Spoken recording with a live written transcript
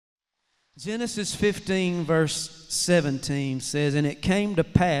Genesis 15 verse 17 says, "And it came to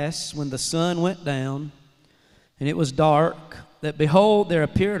pass when the sun went down, and it was dark, that behold, there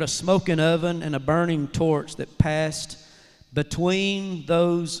appeared a smoking oven and a burning torch that passed between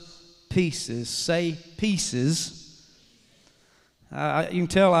those pieces." Say pieces. You can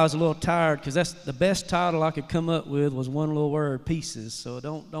tell I was a little tired because that's the best title I could come up with was one little word, pieces. So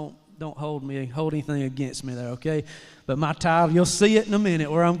don't hold anything against me there, okay? But my title, you'll see it in a minute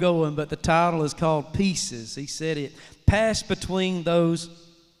where I'm going, but the title is called Pieces. He said it passed between those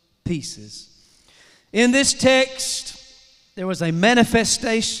pieces. In this text, there was a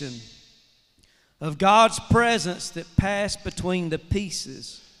manifestation of God's presence that passed between the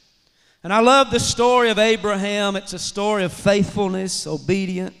pieces. And I love the story of Abraham. It's a story of faithfulness,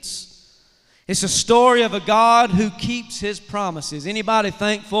 obedience. It's a story of a God who keeps His promises. Anybody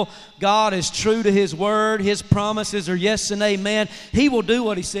thankful God is true to His word? His promises are yes and amen. He will do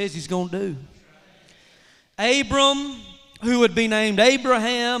what He says He's going to do. Abram, who would be named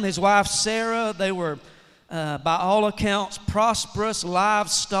Abraham, his wife Sarah, they were, by all accounts, prosperous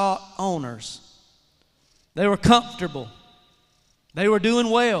livestock owners. They were comfortable. They were doing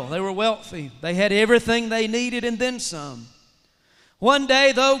well. They were wealthy. They had everything they needed and then some. One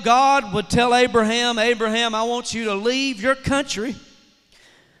day, though, God would tell Abraham, "Abraham, I want you to leave your country.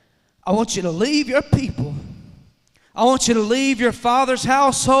 I want you to leave your people. I want you to leave your father's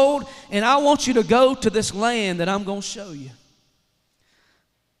household, and I want you to go to this land that I'm going to show you."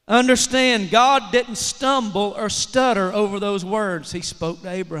 Understand, God didn't stumble or stutter over those words He spoke to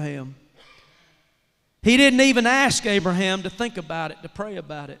Abraham. He didn't even ask Abraham to think about it, to pray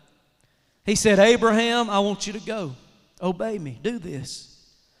about it. He said, "Abraham, I want you to go. Obey me. Do this."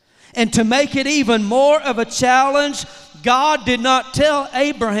 And to make it even more of a challenge, God did not tell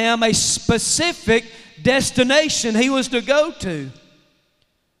Abraham a specific destination he was to go to.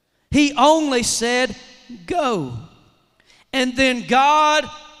 He only said, "Go." And then God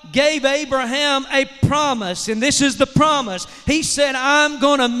gave Abraham a promise, and this is the promise. He said, "I'm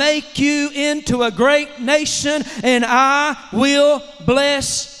going to make you into a great nation, and I will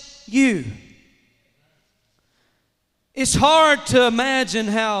bless you." It's hard to imagine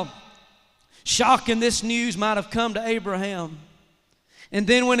how shocking this news might have come to Abraham. And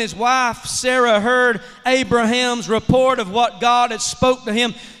then when his wife Sarah heard Abraham's report of what God had spoke to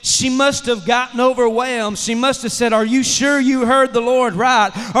him, she must have gotten overwhelmed. She must have said, "Are you sure you heard the Lord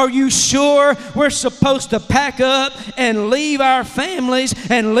right? Are you sure we're supposed to pack up and leave our families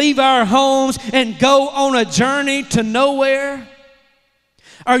and leave our homes and go on a journey to nowhere?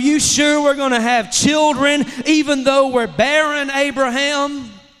 Are you sure we're going to have children even though we're barren,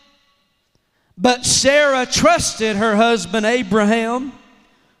 Abraham?" But Sarah trusted her husband Abraham,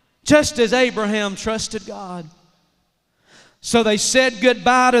 just as Abraham trusted God. So they said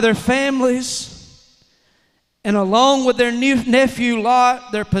goodbye to their families, and along with their nephew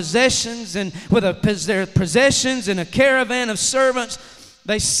Lot, their possessions, and with their possessions and a caravan of servants,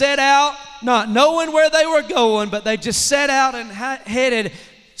 they set out, not knowing where they were going, but they just set out and headed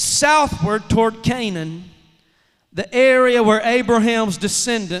southward toward Canaan, the area where Abraham's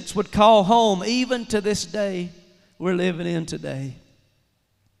descendants would call home even to this day we're living in today.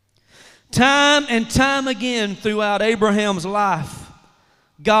 Time and time again throughout Abraham's life,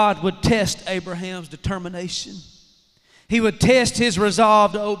 God would test Abraham's determination. He would test his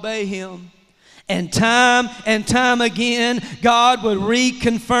resolve to obey Him. And time again, God would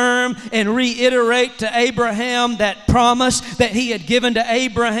reconfirm and reiterate to Abraham that promise that He had given to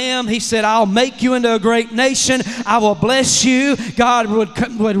Abraham. He said, "I'll make you into a great nation. I will bless you." God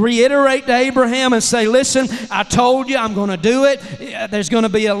would reiterate to Abraham and say, "Listen, I told you I'm going to do it. There's going to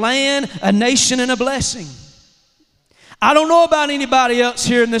be a land, a nation, and a blessing." I don't know about anybody else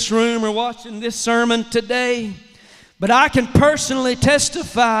here in this room or watching this sermon today, but I can personally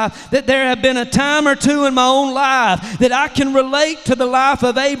testify that there have been a time or two in my own life that I can relate to the life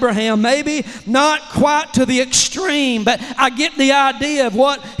of Abraham. Maybe not quite to the extreme, but I get the idea of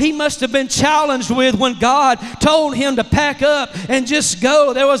what he must have been challenged with when God told him to pack up and just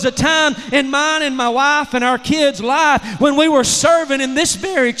go. There was a time in mine and my wife and our kids' life when we were serving in this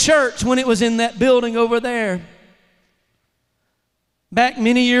very church when it was in that building over there. Back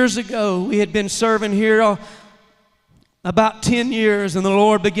many years ago, we had been serving here about 10 years, and the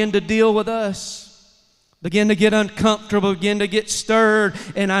Lord began to deal with us, began to get uncomfortable, began to get stirred,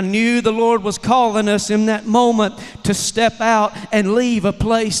 and I knew the Lord was calling us in that moment to step out and leave a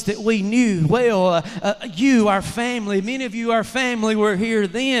place that we knew well. You, our family, many of you, our family, were here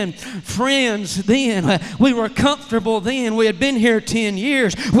then, friends then. We were comfortable then. We had been here 10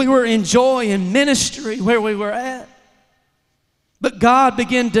 years. We were enjoying ministry where we were at. But God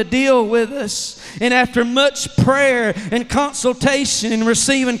began to deal with us. And after much prayer and consultation and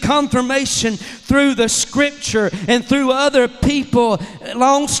receiving confirmation through the Scripture and through other people,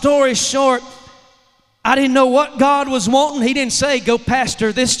 long story short, I didn't know what God was wanting. He didn't say, go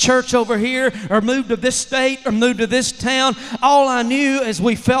pastor this church over here, or move to this state, or move to this town. All I knew is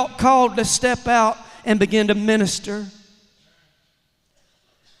we felt called to step out and begin to minister.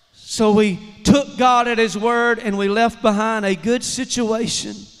 So we took God at His word, and we left behind a good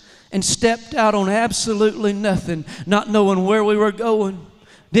situation and stepped out on absolutely nothing, not knowing where we were going.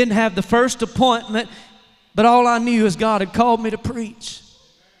 Didn't have the first appointment, but all I knew is God had called me to preach.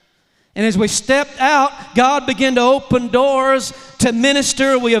 And as we stepped out, God began to open doors to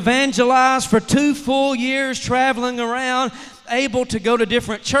minister. We evangelized for 2 full years, traveling around, able to go to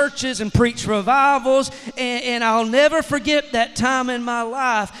different churches and preach revivals. And I'll never forget that time in my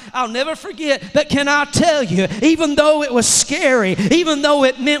life. I'll never forget. But can I tell you, even though it was scary, even though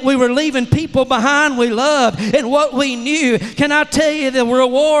it meant we were leaving people behind we loved and what we knew, can I tell you the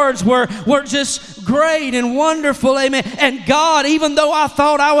rewards were just great and wonderful, amen. And God, even though I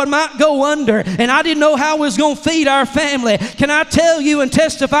thought I might go under and I didn't know how I was going to feed our family, can I tell you and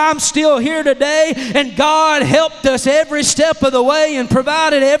testify I'm still here today, and God helped us every step of the way and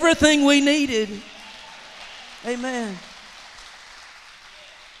provided everything we needed. Amen.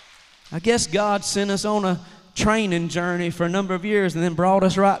 I guess God sent us on a training journey for a number of years and then brought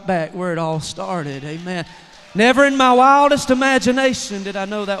us right back where it all started. Amen. Never in my wildest imagination did I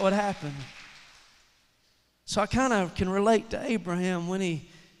know that would happen. So I kind of can relate to Abraham when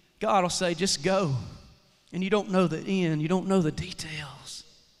God will say, just go. And you don't know the end. You don't know the details.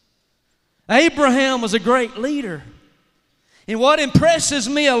 Abraham was a great leader. And what impresses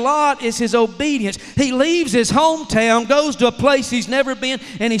me a lot is his obedience. He leaves his hometown, goes to a place he's never been,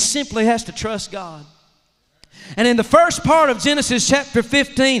 and he simply has to trust God. And in the first part of Genesis chapter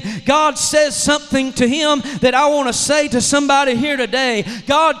 15, God says something to him that I want to say to somebody here today.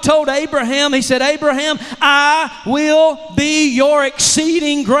 God told Abraham, He said, Abraham, I will be your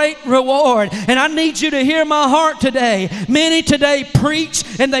exceeding great reward. And I need you to hear my heart today. Many today preach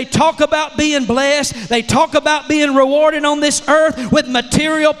and they talk about being blessed. They talk about being rewarded on this earth with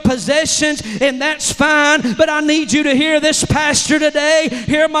material possessions, and that's fine. But I need you to hear this, pastor, today.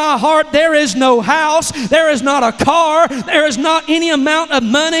 Hear my heart. There is no house. There is not a car. There is not any amount of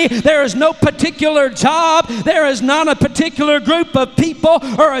money. There is no particular job. There is not a particular group of people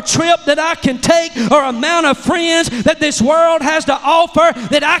or a trip that I can take or amount of friends that this world has to offer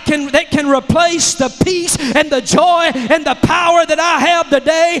that can replace the peace and the joy and the power that I have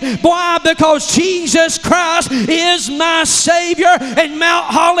today. Why? Because Jesus Christ is my Savior. And Mount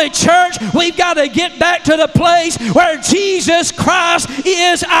Holly Church, we've got to get back to the place where Jesus Christ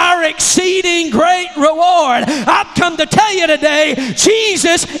is our exceeding great reward. I've come to tell you today,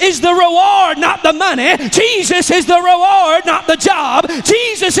 Jesus is the reward, not the money. Jesus is the reward, not the job.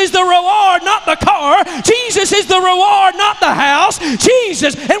 Jesus is the reward, not the car. Jesus is the reward, not the house.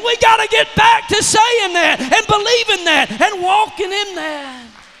 Jesus. And we got to get back to saying that and believing that and walking in that.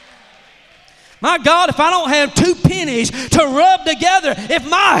 My God, if I don't have 2 pennies to rub together, if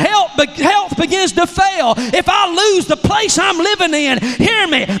my health begins to fail, if I lose the place I'm living in, hear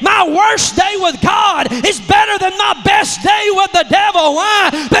me, my worst day with God is better than my best day with the devil.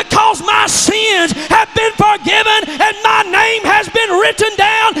 Why? Because my sins have been forgiven and my name has been written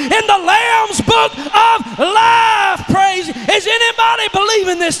down in the Lamb's book of life. Praise. Is anybody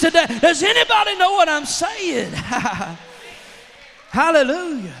believing this today? Does anybody know what I'm saying?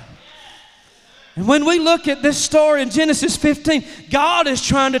 Hallelujah. And when we look at this story in Genesis 15, God is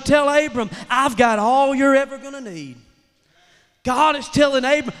trying to tell Abram, I've got all you're ever going to need. God is telling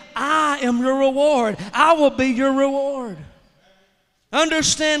Abram, I am your reward. I will be your reward.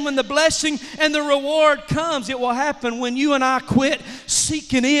 Understand, when the blessing and the reward comes, it will happen when you and I quit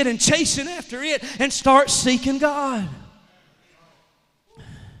seeking it and chasing after it and start seeking God.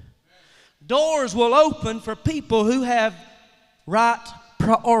 Doors will open for people who have right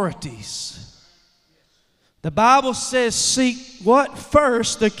priorities. The Bible says, seek what?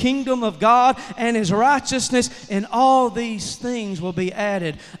 First, the kingdom of God and His righteousness, and all these things will be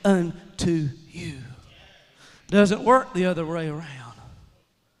added unto you. Doesn't work the other way around.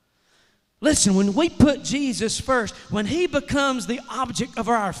 Listen, when we put Jesus first, when He becomes the object of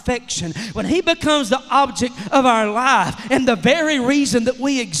our affection, when He becomes the object of our life, and the very reason that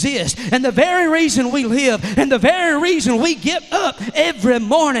we exist, and the very reason we live, and the very reason we get up every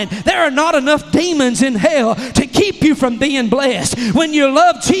morning, there are not enough demons in hell to keep you from being blessed. When you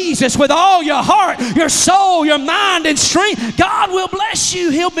love Jesus with all your heart, your soul, your mind, and strength, God will bless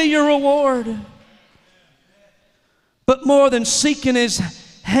you. He'll be your reward. But more than seeking His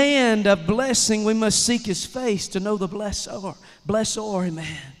hand of blessing, we must seek His face to know the blessor. Blessor,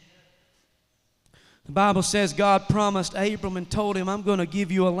 amen. The Bible says God promised Abram and told him, I'm going to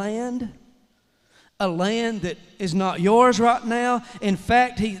give you a land that is not yours right now. In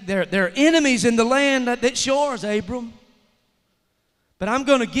fact, there are enemies in the land that's yours, Abram. But I'm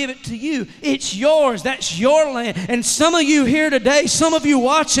going to give it to you. It's yours. That's your land. And some of you here today, some of you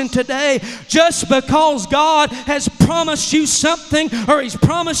watching today, just because God has promised you something, or He's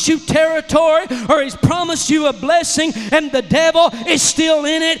promised you territory, or He's promised you a blessing, and the devil is still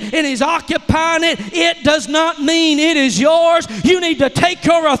in it and is occupying it, it does not mean it is yours. You need to take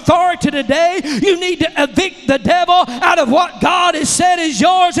your authority today. You need to evict the devil out of what God has said is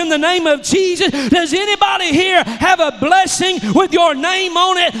yours in the name of Jesus. Does anybody here have a blessing with your name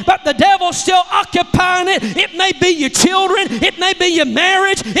on it, but the devil's still occupying it? It may be your children, it may be your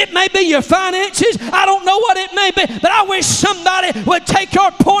marriage, it may be your finances. I don't know what it may be, but I wish somebody would take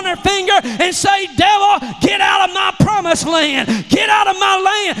your pointer finger and say, devil, get out of my promised land, get out of my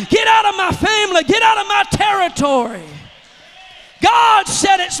land, get out of my family, get out of my territory. God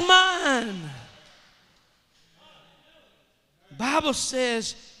said it's mine. The Bible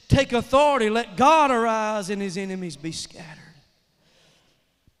says, take authority, let God arise and His enemies be scattered.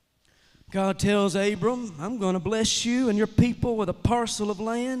 God tells Abram, I'm going to bless you and your people with a parcel of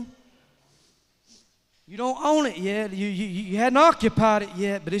land. You don't own it yet. You hadn't occupied it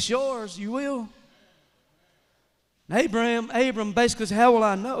yet, but it's yours. You will. And Abram basically said, how will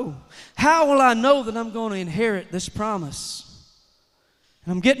I know? How will I know that I'm going to inherit this promise?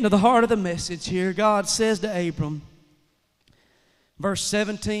 And I'm getting to the heart of the message here. God says to Abram, verse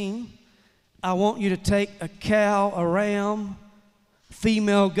 17, I want you to take a cow, a ram,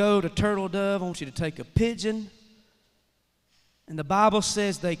 female goat, a turtle dove. I want you to take a pigeon. And the Bible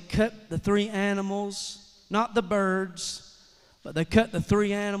says they cut the three animals, not the birds, but they cut the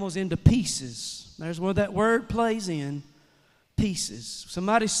three animals into pieces. There's where that word plays in, pieces.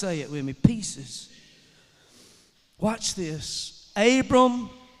 Somebody say it with me, pieces. Watch this. Abram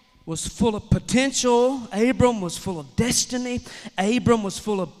was full of potential. Abram was full of destiny. Abram was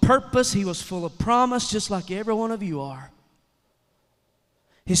full of purpose. He was full of promise, just like every one of you are.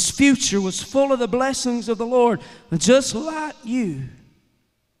 His future was full of the blessings of the Lord, just like you.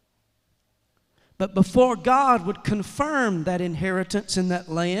 But before God would confirm that inheritance in that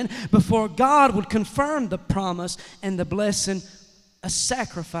land, before God would confirm the promise and the blessing, a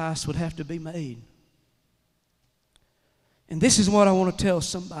sacrifice would have to be made. And this is what I want to tell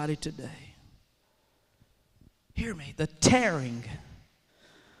somebody today. Hear me. The tearing,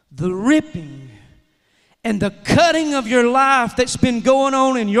 the ripping, and the cutting of your life that's been going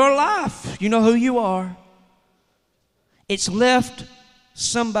on in your life, you know who you are. It's left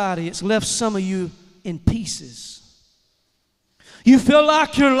some of you in pieces. You feel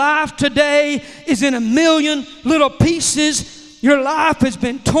like your life today is in a million little pieces. Your life has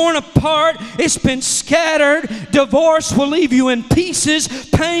been torn apart. It's been scattered. Divorce will leave you in pieces.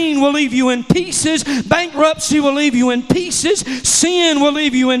 Pain will leave you in pieces. Bankruptcy will leave you in pieces. Sin will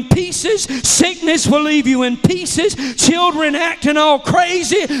leave you in pieces. Sickness will leave you in pieces. Children acting all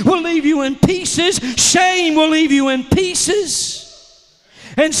crazy will leave you in pieces. Shame will leave you in pieces.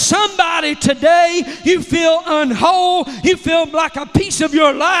 And somebody today, you feel unwhole. You feel like a piece of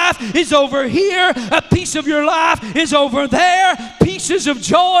your life is over here. A piece of your life is over there. Pieces of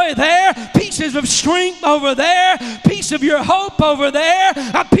joy there. Pieces of strength over there. Piece of your hope over there.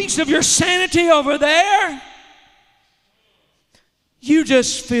 A piece of your sanity over there. You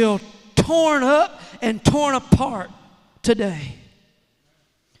just feel torn up and torn apart today.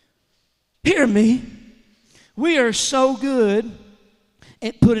 Hear me. We are so good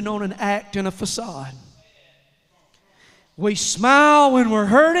at putting on an act and a facade. We smile when we're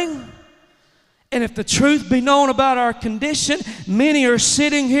hurting. And if the truth be known about our condition, many are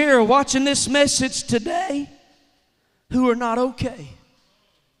sitting here watching this message today who are not okay.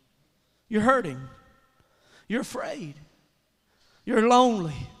 You're hurting. You're afraid. You're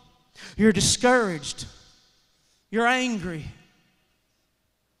lonely. You're discouraged. You're angry.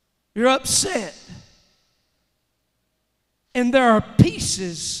 You're upset. And there are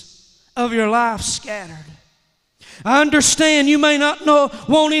pieces of your life scattered. I understand you may not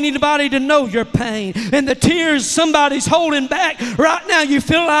want anybody to know your pain and the tears somebody's holding back. Right now you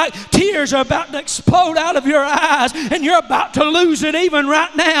feel like tears are about to explode out of your eyes and you're about to lose it even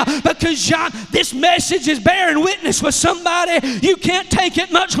right now because this message is bearing witness with somebody. You can't take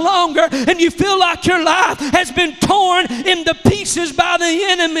it much longer and you feel like your life has been torn into pieces by the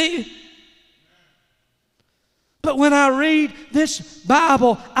enemy. But when I read this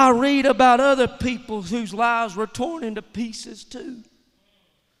Bible, I read about other people whose lives were torn into pieces too.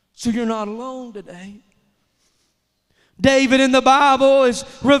 So you're not alone today. David in the Bible is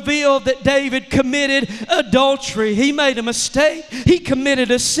revealed that David committed adultery. He made a mistake. He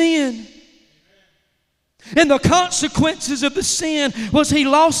committed a sin. And the consequences of the sin was he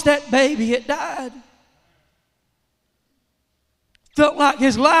lost that baby. It died. Felt like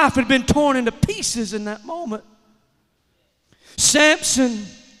his life had been torn into pieces in that moment. Samson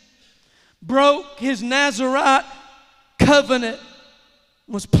broke his Nazirite covenant,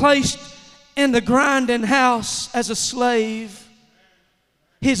 was placed in the grinding house as a slave.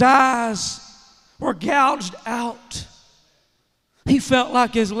 His eyes were gouged out. He felt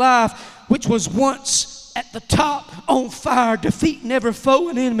like his life, which was once at the top on fire, defeating every foe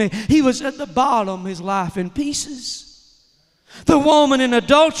and enemy, he was at the bottom, his life in pieces. The woman in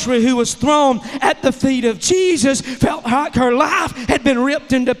adultery who was thrown at the feet of Jesus felt like her life had been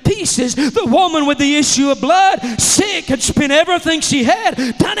ripped into pieces. The woman with the issue of blood, sick, had spent everything she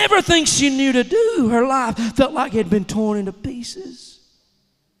had, done everything she knew to do. Her life felt like it had been torn into pieces.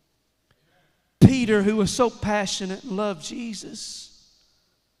 Peter, who was so passionate and loved Jesus,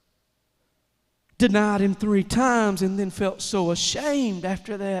 denied him 3 times and then felt so ashamed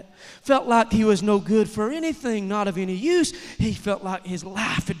after that. Felt like he was no good for anything, not of any use. He felt like his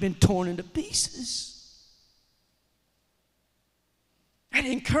life had been torn into pieces. It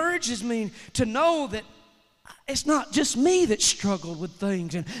encourages me to know that it's not just me that struggled with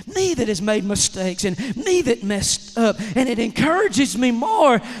things and me that has made mistakes and me that messed up. And it encourages me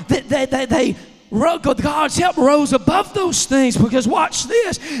more that God's help rose above those things, because watch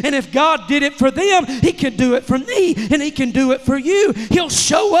this. And if God did it for them, He can do it for me, and He can do it for you. He'll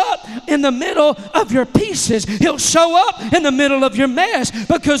show up in the middle of your pieces. He'll show up in the middle of your mess.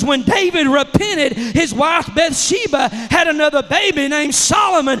 Because when David repented, his wife Bathsheba had another baby named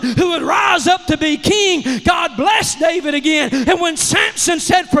Solomon who would rise up to be king. God blessed David again. And when Samson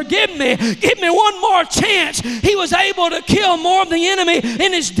said, "Forgive me, give me one more chance," he was able to kill more of the enemy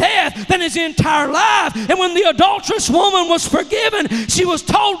in his death than his entire life. And when the adulterous woman was forgiven, she was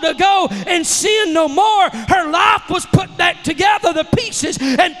told to go and sin no more. Her life was put back together, the pieces.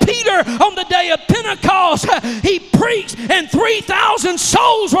 And Peter, on the day of Pentecost, he preached, and 3,000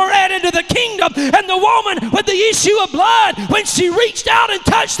 souls were added to the kingdom. And the woman with the issue of blood, when she reached out and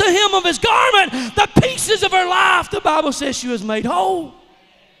touched the hem of his garment, the pieces of her life, the Bible says, she was made whole.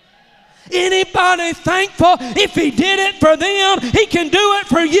 Anybody thankful? If He did it for them, He can do it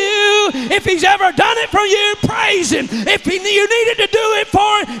for you. If He's ever done it for you, praise Him. If you needed to do it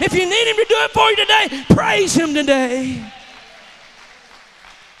for Him, if you need Him to do it for you today, praise Him today.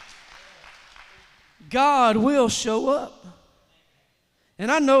 God will show up. And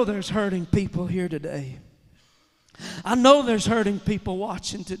I know there's hurting people here today. I know there's hurting people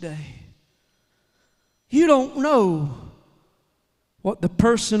watching today. You don't know what the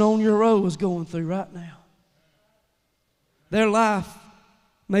person on your row is going through right now. Their life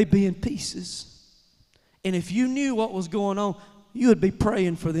may be in pieces. And if you knew what was going on, you would be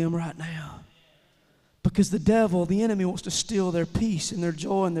praying for them right now. Because the devil, the enemy, wants to steal their peace and their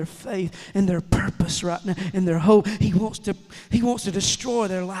joy and their faith and their purpose right now and their hope. He wants to destroy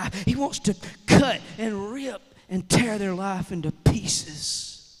their life. He wants to cut and rip and tear their life into pieces.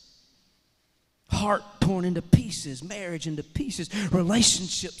 Heart torn into pieces, marriage into pieces,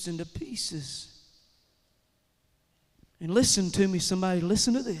 relationships into pieces. And listen to me, somebody,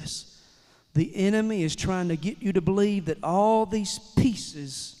 listen to this. The enemy is trying to get you to believe that all these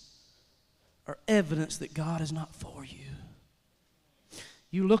pieces are evidence that God is not for you.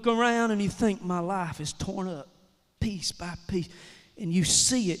 You look around and you think, my life is torn up piece by piece. And you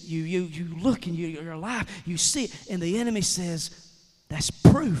see it, you look in your life, you see it, and the enemy says, that's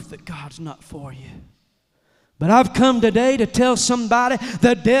proof that God's not for you. But I've come today to tell somebody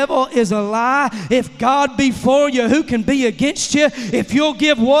the devil is a lie. If God be for you, who can be against you? If you'll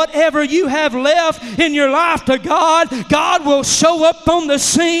give whatever you have left in your life to God, God will show up on the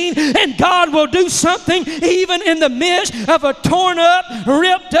scene, and God will do something even in the midst of a torn up,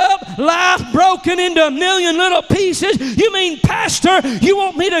 ripped up life broken into a million little pieces. You mean, Pastor, you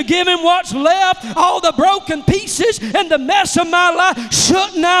want me to give Him what's left, all the broken pieces and the mess of my life?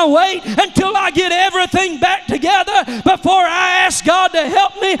 Shouldn't I wait until I get everything back together before I ask God to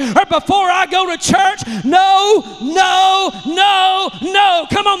help me, or before I go to church? No.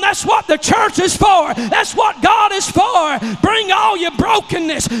 Come on, that's what the church is for. That's what God is for. Bring all your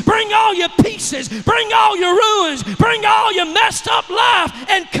brokenness, bring all your pieces, bring all your ruins, bring all your messed up life,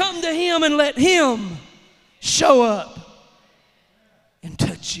 and come to Him and let Him show up and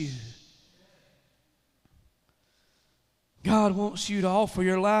touch you. God wants you to offer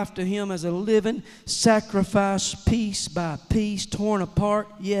your life to Him as a living sacrifice, piece by piece, torn apart.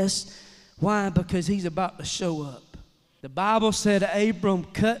 Yes. Why? Because He's about to show up. The Bible said Abram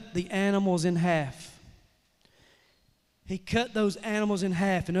cut the animals in half. He cut those animals in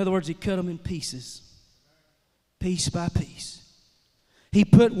half. In other words, he cut them in pieces, piece by piece. He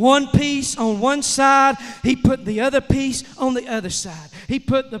put one piece on one side. He put the other piece on the other side. He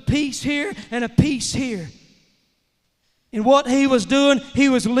put the piece here and a piece here. And what he was doing, he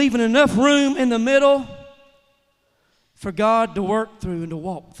was leaving enough room in the middle for God to work through and to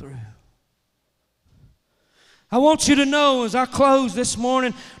walk through. I want you to know as I close this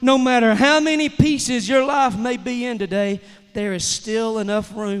morning, no matter how many pieces your life may be in today, there is still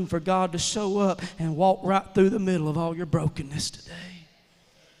enough room for God to show up and walk right through the middle of all your brokenness today.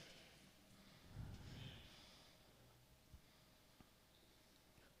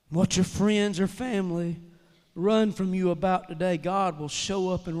 What your friends or family run from you about today, God will show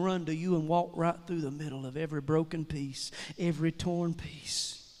up and run to you and walk right through the middle of every broken piece, every torn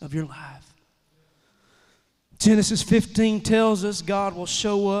piece of your life. Genesis 15 tells us God will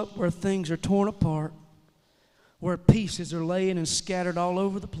show up where things are torn apart, where pieces are laying and scattered all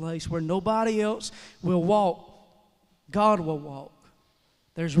over the place, where nobody else will walk. God will walk.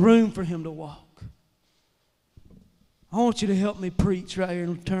 There's room for Him to walk. I want you to help me preach right here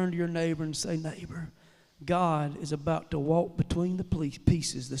and turn to your neighbor and say, neighbor, God is about to walk between the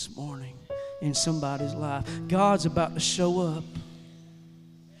pieces this morning in somebody's life. God's about to show up.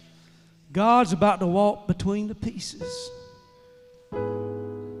 God's about to walk between the pieces.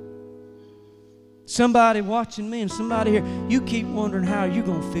 Somebody watching me and somebody here, you keep wondering how you're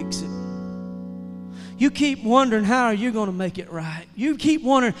going to fix it. You keep wondering how are you going to make it right. You keep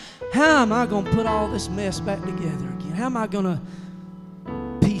wondering, how am I going to put all this mess back together again? How am I going to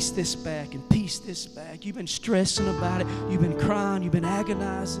piece this back and piece this back? You've been stressing about it. You've been crying. You've been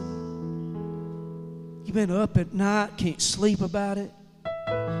agonizing. You've been up at night, can't sleep about it.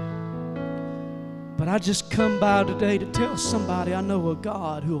 But I just come by today to tell somebody I know a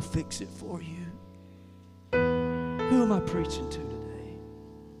God who will fix it for you. Who am I preaching to today?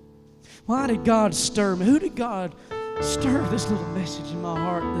 Why did God stir me? Who did God stir this little message in my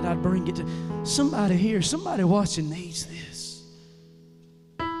heart that I'd bring it to? Somebody here, somebody watching needs this.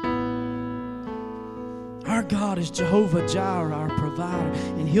 Our God is Jehovah Jireh, our provider,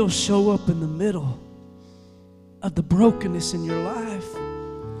 and He'll show up in the middle of the brokenness in your life.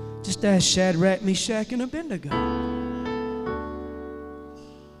 Just ask Shadrach, Meshach, and Abednego.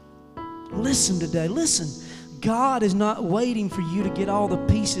 Listen today, listen. God is not waiting for you to get all the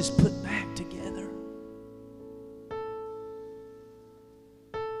pieces put back together.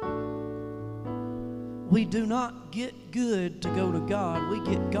 We do not get good to go to God. We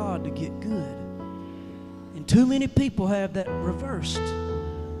get God to get good. And too many people have that reversed.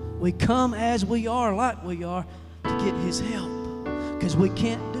 We come as we are, like we are, to get His help because we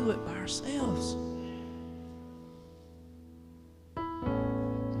can't do it by ourselves.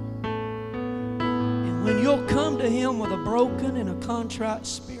 When you'll come to Him with a broken and a contrite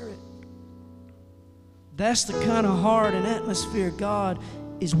spirit, that's the kind of heart and atmosphere God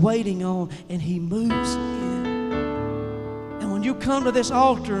is waiting on, and He moves in. And when you come to this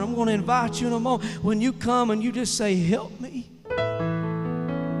altar, I'm going to invite you in a moment. When you come and you just say, help me.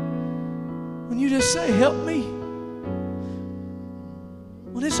 When you just say, help me.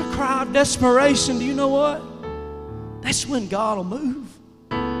 When it's a cry of desperation, do you know what? That's when God will move.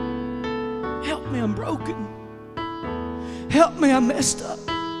 Help me, I'm broken. Help me, I'm messed up.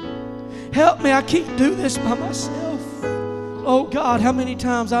 Help me, I can't do this by myself. Oh God, how many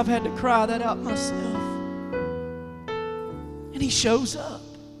times I've had to cry that out myself. And He shows up.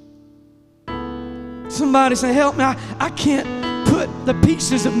 Somebody say, help me, I can't put the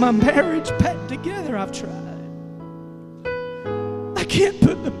pieces of my marriage back together. I've tried. I can't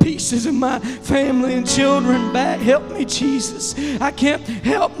put the pieces of my family and children back. Help me, Jesus. I can't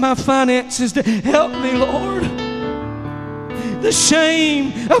help my finances. Help me, Lord. The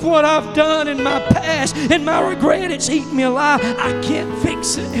shame of what I've done in my past and my regret, it's eaten me alive. I can't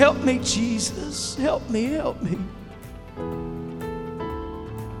fix it. Help me, Jesus. Help me, help me.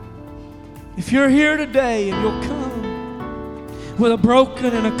 If you're here today and you'll come with a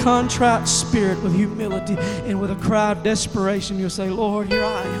broken and a contrite spirit, with humility and with a cry of desperation, you'll say, Lord, here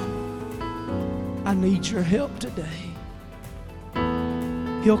I am. I need your help today.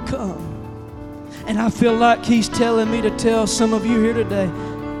 He'll come. And I feel like He's telling me to tell some of you here today,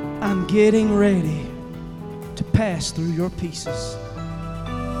 I'm getting ready to pass through your pieces.